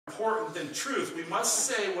important than truth, we must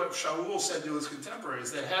say what Shaul said to his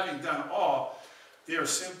contemporaries, that having done all, they are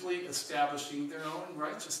simply establishing their own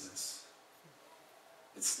righteousness.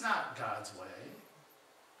 It's not God's way.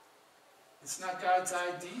 It's not God's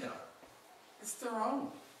idea. It's their own.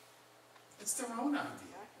 It's their own idea.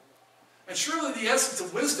 And surely the essence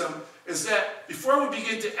of wisdom is that before we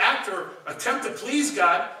begin to act or attempt to please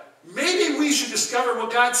God, maybe we should discover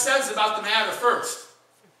what God says about the matter first.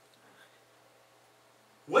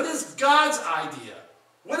 What is God's idea?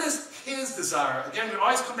 What is his desire? Again, we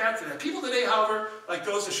always come back to that. People today, however, like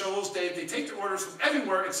those of Shaul's day, they take their orders from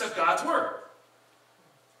everywhere except God's word.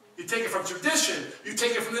 You take it from tradition. You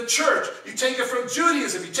take it from the church. You take it from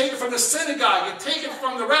Judaism. You take it from the synagogue. You take it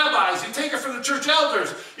from the rabbis. You take it from the church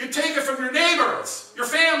elders. You take it from your neighbors, your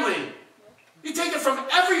family. You take it from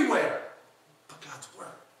everywhere but God's word.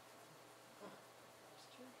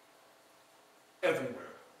 Everywhere.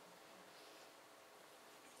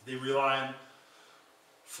 They rely on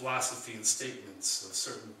philosophy and statements of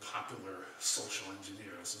certain popular social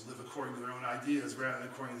engineers and live according to their own ideas rather than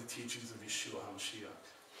according to the teachings of Yeshua HaMashiach,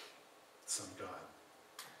 Son of God.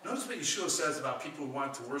 Notice what Yeshua says about people who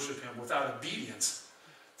want to worship him without obedience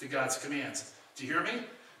to God's commands. Do you hear me?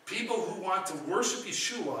 People who want to worship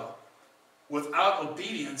Yeshua without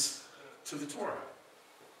obedience to the Torah.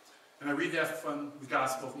 And I read that from the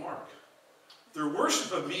Gospel of Mark. Their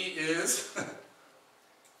worship of me is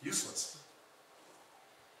useless.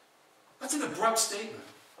 That's an abrupt statement.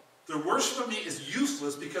 Their worship of me is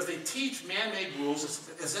useless because they teach man-made rules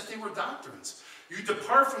as if they were doctrines. You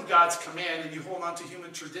depart from God's command and you hold on to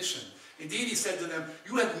human tradition. Indeed, he said to them,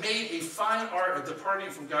 you have made a fine art of departing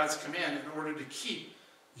from God's command in order to keep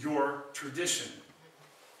your tradition.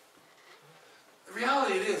 The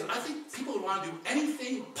reality is, I think people would want to do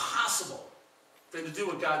anything possible than to do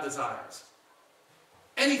what God desires.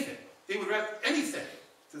 Anything. They would rather anything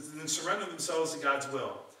than surrender themselves to God's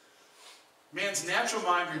will. Man's natural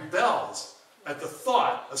mind rebels at the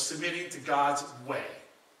thought of submitting to God's way.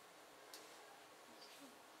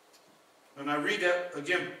 And I read that,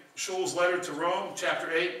 again, Shaul's letter to Rome,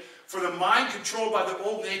 chapter 8. For the mind controlled by the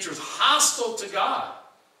old nature is hostile to God,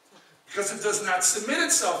 because it does not submit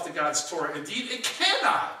itself to God's Torah. Indeed, it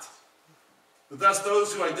cannot. But thus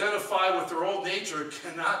those who identify with their old nature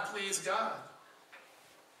cannot please God.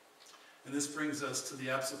 And this brings us to the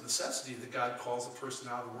absolute necessity that God calls a person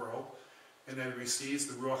out of the world and that he receives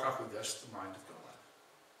the Ruach HaKodesh, the mind of God.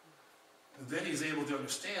 And then he's able to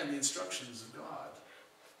understand the instructions of God.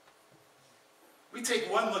 We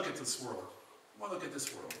take one look at this world,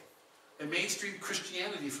 at mainstream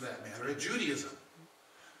Christianity for that matter, at Judaism,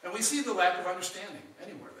 and we see the lack of understanding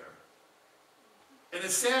anywhere there. And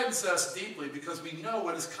it saddens us deeply because we know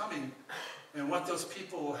what is coming and what those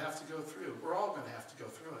people will have to go through. We're all going to have to go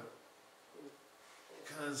through it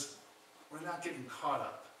because we're not getting caught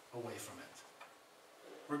up away from it.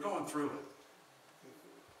 We're going through it.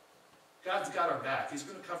 God's got our back. He's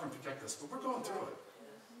going to cover and protect us, but we're going through it.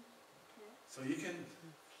 So you can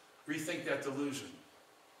rethink that delusion.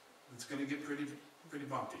 It's going to get pretty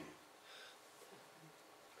bumpy.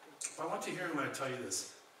 But I want you to hear me when I tell you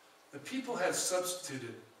this. The people have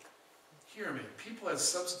substituted, hear me, people have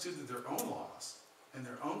substituted their own laws and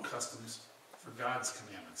their own customs for God's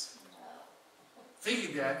commandments.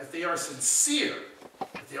 Thinking that if they are sincere,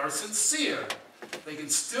 they can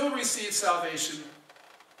still receive salvation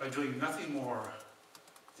by doing nothing more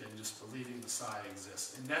than just believing Messiah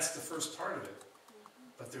exists. And that's the first part of it.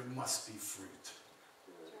 But there must be fruit.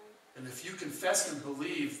 And if you confess and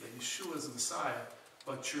believe that Yeshua is the Messiah,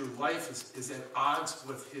 but your life is at odds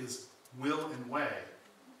with his will and way,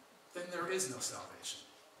 then there is no salvation.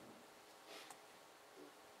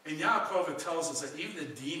 In Yaakov it tells us that even the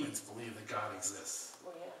demons believe that God exists.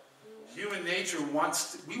 Human nature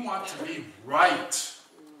we want to be right.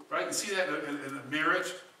 Right? You see that in a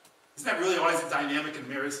marriage? Isn't that really always a dynamic in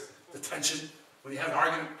marriage? The tension, when you have an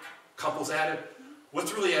argument, couples at it.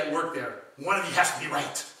 What's really at work there? One of you has to be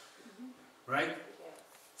right. Right?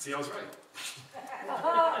 See, I was right.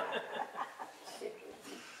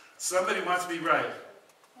 Somebody wants to be right,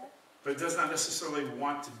 but does not necessarily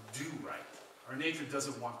want to do right. Our nature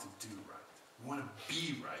doesn't want to do right. We want to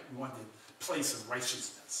be right. We want the place of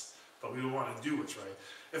righteousness, but we don't want to do what's right.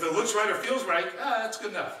 If it looks right or feels right, that's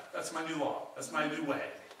good enough. That's my new law. That's my new way.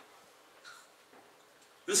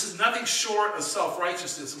 This is nothing short of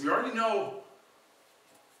self-righteousness. We already know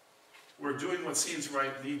where doing what seems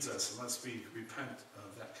right leads us unless we repent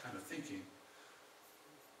of that kind of thinking.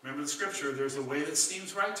 Remember the scripture, there's a way that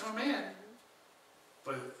seems right to a man,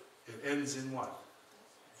 but it ends in what?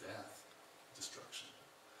 Death, destruction.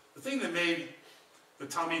 The thing that made the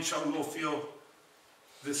Talmid Shaul feel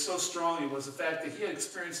this so strongly was the fact that he had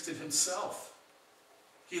experienced it himself.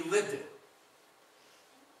 He lived it.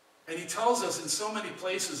 And he tells us in so many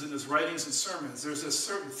places in his writings and sermons, there's a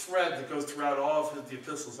certain thread that goes throughout all of the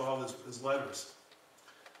epistles, all of his letters.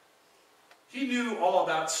 He knew all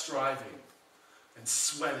about striving and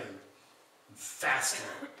sweating and fasting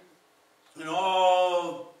and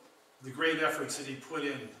all the great efforts that he put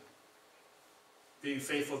in being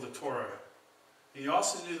faithful to Torah. And he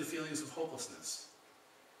also knew the feelings of hopelessness.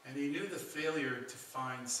 And he knew the failure to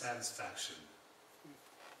find satisfaction.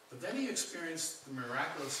 But then he experienced the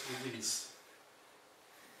miraculous release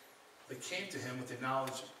that came to him with the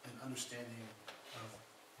knowledge and understanding of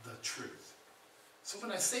the truth. So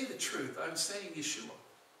when I say the truth, I'm saying Yeshua.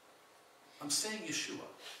 I'm saying Yeshua.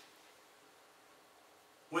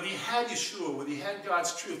 When he had Yeshua, when he had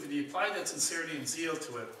God's truth, and he applied that sincerity and zeal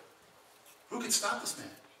to it, who could stop this man?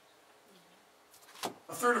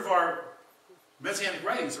 A third of our Messianic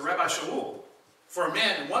writings are Rabbi Shaul, for a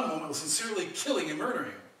man in one moment was sincerely killing and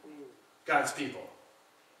murdering God's people.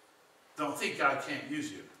 Don't think God can't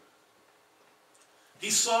use you. He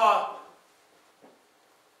saw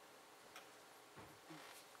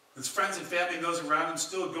his friends and family and those around him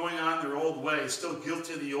still going on their old way, still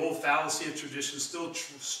guilty of the old fallacy of tradition, still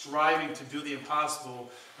striving to do the impossible.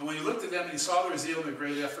 And when he looked at them and he saw their zeal and their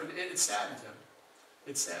great effort, it saddened him.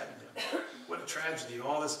 It saddened him. What a tragedy.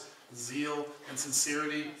 All this zeal and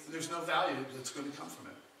sincerity, and there's no value that's going to come from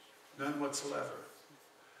it. None whatsoever.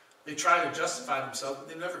 They tried to justify themselves, but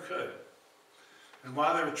they never could. And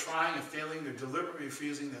while they were trying and failing, they're deliberately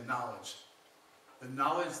refusing the knowledge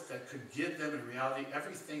that could give them in reality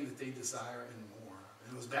everything that they desire and more.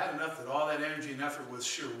 And it was bad enough that all that energy and effort was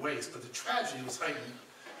sheer waste, but the tragedy was heightened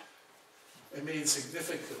and made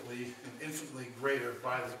significantly and infinitely greater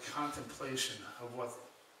by the contemplation of what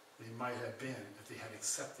they might have been if they had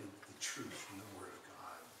accepted the truth from the Word of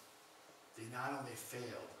God. They not only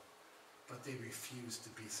failed, but they refused to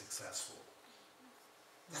be successful.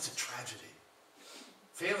 That's a tragedy.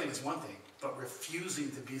 Failing is one thing, but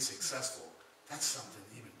refusing to be successful, that's something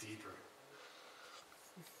even deeper.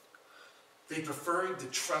 They preferred to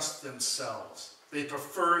trust themselves. They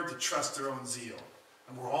preferred to trust their own zeal.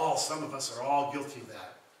 And some of us are all guilty of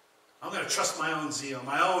that. I'm going to trust my own zeal,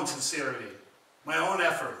 my own sincerity, my own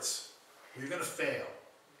efforts. You're going to fail.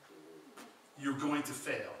 You're going to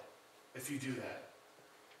fail if you do that.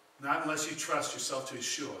 Not unless you trust yourself to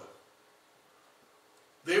Yeshua.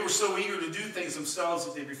 They were so eager to do things themselves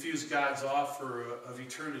that they refused God's offer of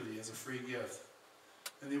eternity as a free gift.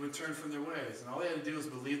 And they would turn from their ways. And all they had to do was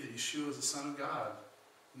believe that Yeshua is the Son of God.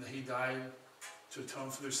 And that he died to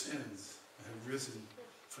atone for their sins. And had risen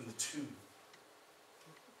from the tomb.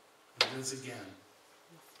 And lives again.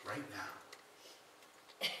 Right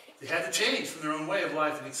now. They had to change from their own way of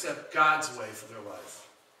life and accept God's way for their life.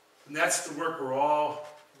 And that's the work we're all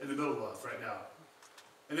in the middle of right now.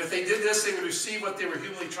 And if they did this, they would receive what they were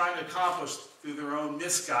humanly trying to accomplish through their own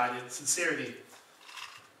misguided sincerity.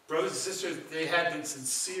 Brothers and sisters, they had been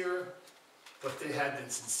sincere, but they had been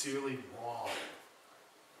sincerely wrong.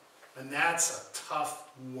 And that's a tough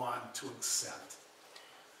one to accept.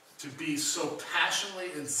 To be so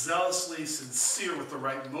passionately and zealously sincere with the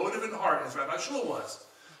right motive and heart, as Rabbi Shaul was.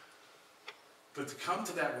 But to come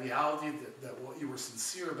to that reality that what you were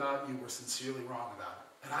sincere about, you were sincerely wrong about.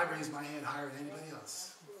 And I raise my hand higher than anybody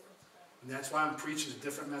else. And that's why I'm preaching a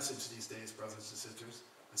different message these days, brothers and sisters.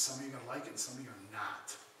 And some of you are going to like it and some of you are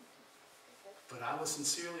not. But I was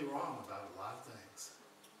sincerely wrong about a lot of things.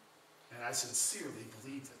 And I sincerely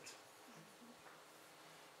believed it.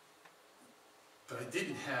 But I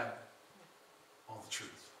didn't have all the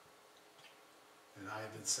truth. And I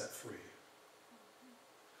have been set free.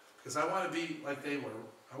 Because I want to be like they were.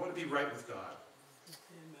 I want to be right with God.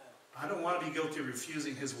 I don't want to be guilty of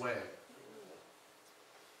refusing his way.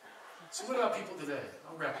 So what about people today?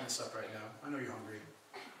 I'm wrapping this up right now. I know you're hungry.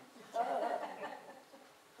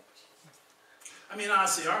 I mean,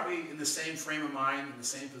 honestly, aren't we in the same frame of mind, in the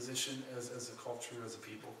same position as a culture, as a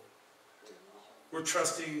people? We're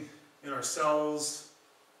trusting in ourselves,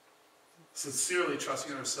 sincerely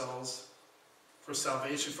trusting in ourselves for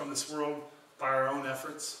salvation from this world by our own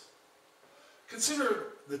efforts. Consider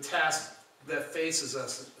the task that faces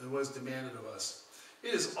us and was demanded of us.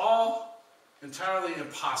 It is all entirely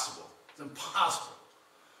impossible. It's impossible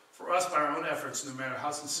for us by our own efforts, no matter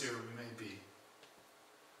how sincere we may be.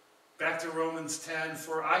 Back to Romans 10,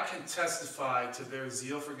 for I can testify to their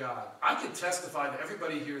zeal for God. I can testify to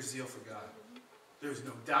everybody here's zeal for God. There's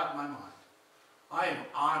no doubt in my mind. I am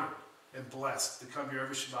honored and blessed to come here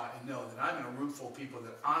every Shabbat and know that I'm in a room full of people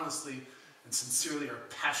that honestly and sincerely are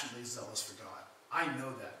passionately zealous for God. I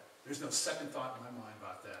know that. There's no second thought in my mind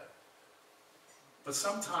about But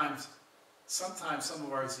sometimes some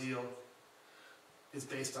of our zeal is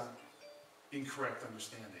based on incorrect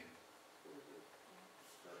understanding.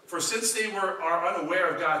 For since they are unaware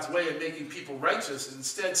of God's way of making people righteous and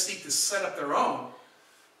instead seek to set up their own,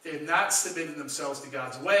 they have not submitted themselves to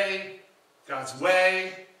God's way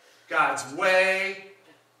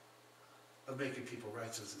of making people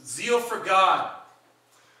righteous. Zeal for God.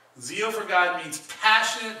 Zeal for God means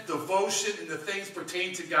passionate devotion in the things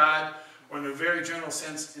pertaining to God, or in a very general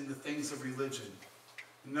sense, in the things of religion.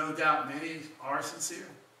 No doubt many are sincere,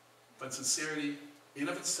 but sincerity in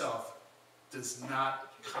of itself does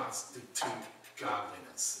not constitute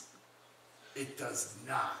godliness. It does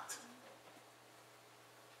not.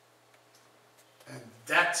 And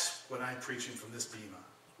that's what I'm preaching from this bema,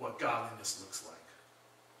 what godliness looks like.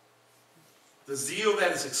 The zeal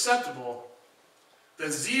that is acceptable,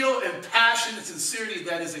 the zeal and passion and sincerity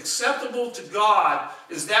that is acceptable to God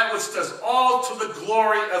is that which does all to the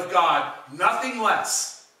glory of God, nothing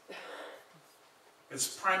less. Its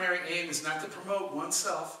primary aim is not to promote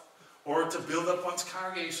oneself or to build up one's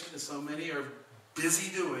congregation, as so many are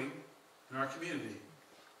busy doing in our community.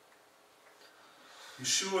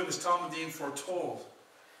 Yeshua in his Talmudim foretold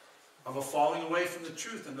of a falling away from the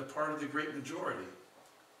truth on the part of the great majority.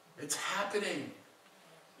 It's happening.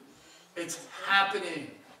 It's happening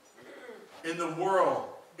in the world.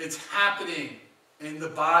 It's happening in the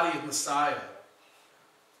body of Messiah.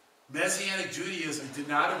 Messianic Judaism did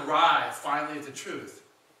not arrive finally at the truth.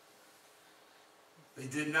 They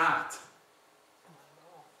did not.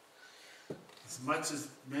 As much as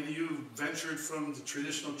many of you ventured from the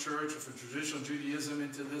traditional church or from traditional Judaism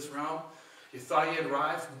into this realm, you thought you had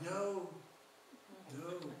arrived? No.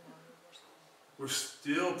 No. We're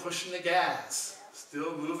still pushing the gas.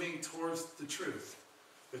 Still moving towards the truth.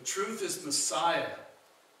 The truth is Messiah.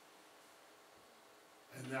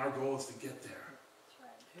 And our goal is to get there.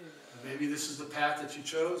 And maybe this is the path that you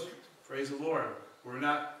chose. Praise the Lord. We're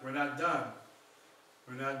not done.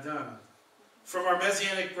 We're not done. From our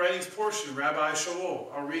Messianic writings portion, Rabbi Shaul,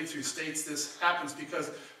 I'll read through, states this happens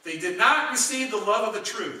because they did not receive the love of the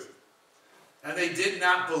truth. And they did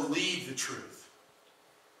not believe the truth.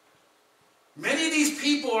 Many of these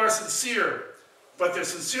people are sincere, but they're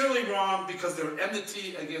sincerely wrong because they're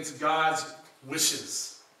enmity against God's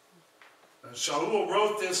wishes. And Shaul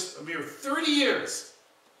wrote this a mere 30 years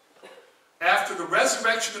after the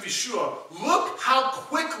resurrection of Yeshua. Look how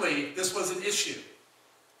quickly this was an issue.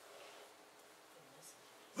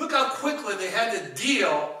 Look how quickly they had to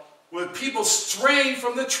deal with people straying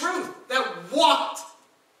from the truth that walked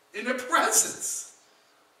in their presence.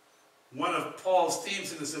 One of Paul's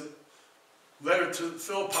themes in his letter to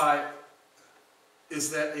Philippi is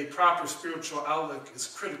that a proper spiritual outlook is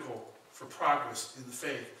critical for progress in the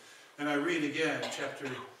faith. And I read again, chapter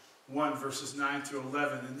 1, verses 9 through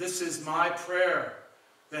 11. And this is my prayer,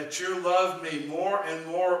 that your love may more and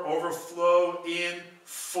more overflow in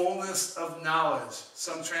fullness of knowledge.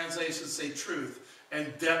 Some translations say truth,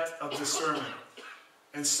 and depth of discernment.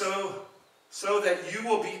 And so that you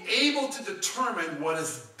will be able to determine what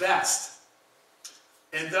is best,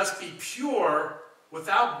 and thus be pure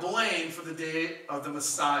without blame for the day of the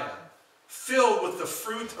Messiah, filled with the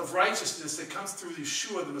fruit of righteousness that comes through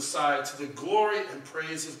Yeshua the Messiah to the glory and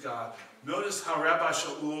praise of God. Notice how Rabbi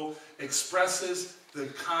Shaul expresses the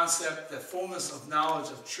concept that fullness of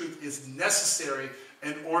knowledge of truth is necessary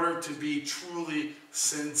in order to be truly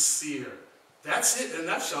sincere. That's it in a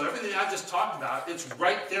nutshell. Everything I just talked about, it's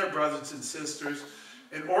right there, brothers and sisters.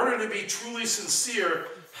 In order to be truly sincere,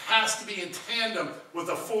 has to be in tandem with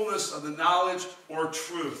the fullness of the knowledge or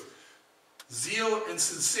truth. Zeal and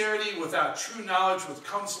sincerity without true knowledge, which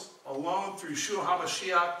comes alone through Yeshua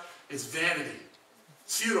HaMashiach, is vanity.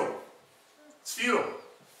 It's futile. It's futile.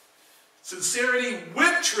 Sincerity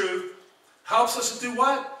with truth helps us to do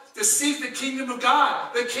what? To seek the kingdom of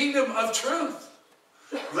God, the kingdom of truth.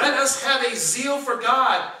 Let us have a zeal for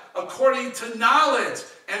God according to knowledge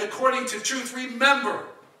and according to truth. Remember,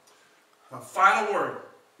 one final word,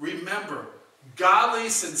 remember, godly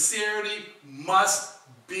sincerity must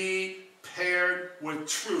be paired with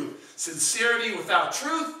truth. Sincerity without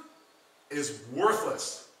truth is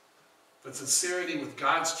worthless, but sincerity with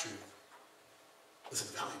God's truth is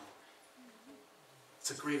invaluable. It's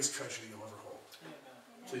the greatest treasure you'll ever hold.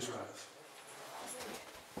 Please rise.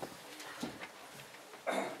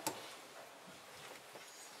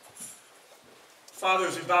 Father,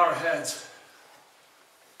 as we bow our heads,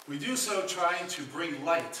 we do so trying to bring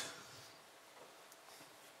light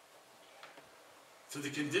to the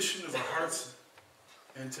condition of our hearts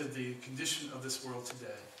and to the condition of this world today.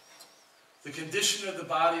 The condition of the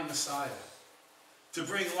body of Messiah. to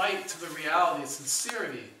bring light to the reality of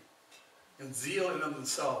sincerity and zeal in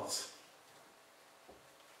themselves.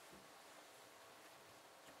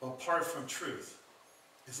 Apart from truth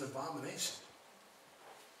is abomination.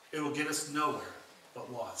 It will get us nowhere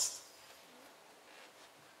but lost.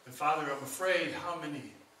 And Father, I'm afraid how many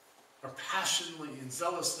are passionately and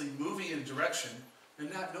zealously moving in a direction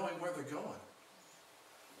and not knowing where they're going.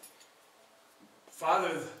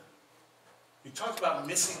 Father, you talked about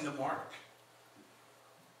missing the mark.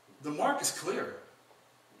 The mark is clear.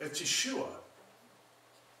 It's Yeshua,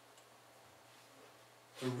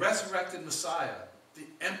 the resurrected Messiah, the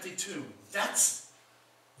empty tomb. That's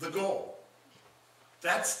the goal.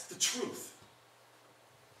 That's the truth.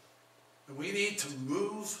 And we need to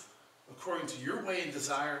move according to your way and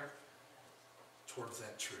desire towards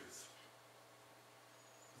that truth.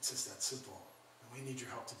 It's just that simple. And we need your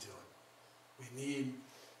help to do it. We need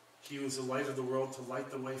He who is the light of the world to light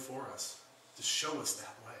the way for us, to show us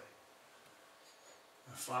that way.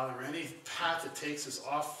 And Father, any path that takes us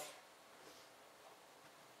off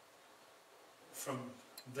from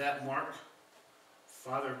that mark,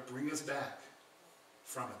 Father, bring us back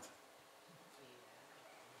from it.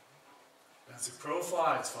 As the crow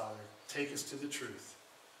flies, Father, take us to the truth.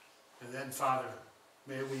 And then, Father,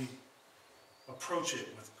 may we approach it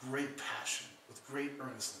with great passion, with great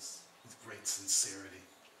earnestness, with great sincerity.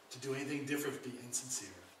 To do anything different would be insincere.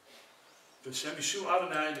 B'Shem Yeshua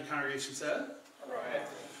Adonai, the congregation said, Right.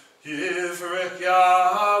 Yivrech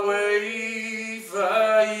Yahweh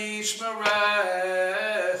v'yishmerecha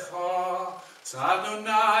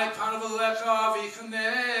Tzadonai panav elecha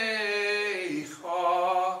v'yichanecha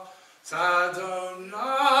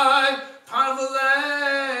Tzadonai panav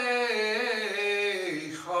elecha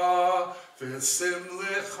v'sim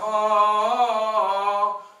lecha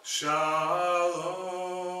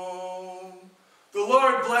shalom. The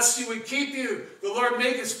Lord bless you and keep you. The Lord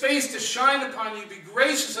make his face to shine upon you, be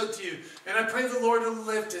gracious unto you. And I pray the Lord will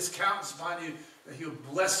lift his countenance upon you, that he will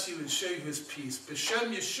bless you and show you his peace.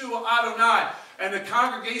 B'Shem Yeshua Adonai. And the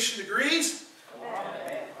congregation agrees?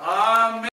 Amen. Amen.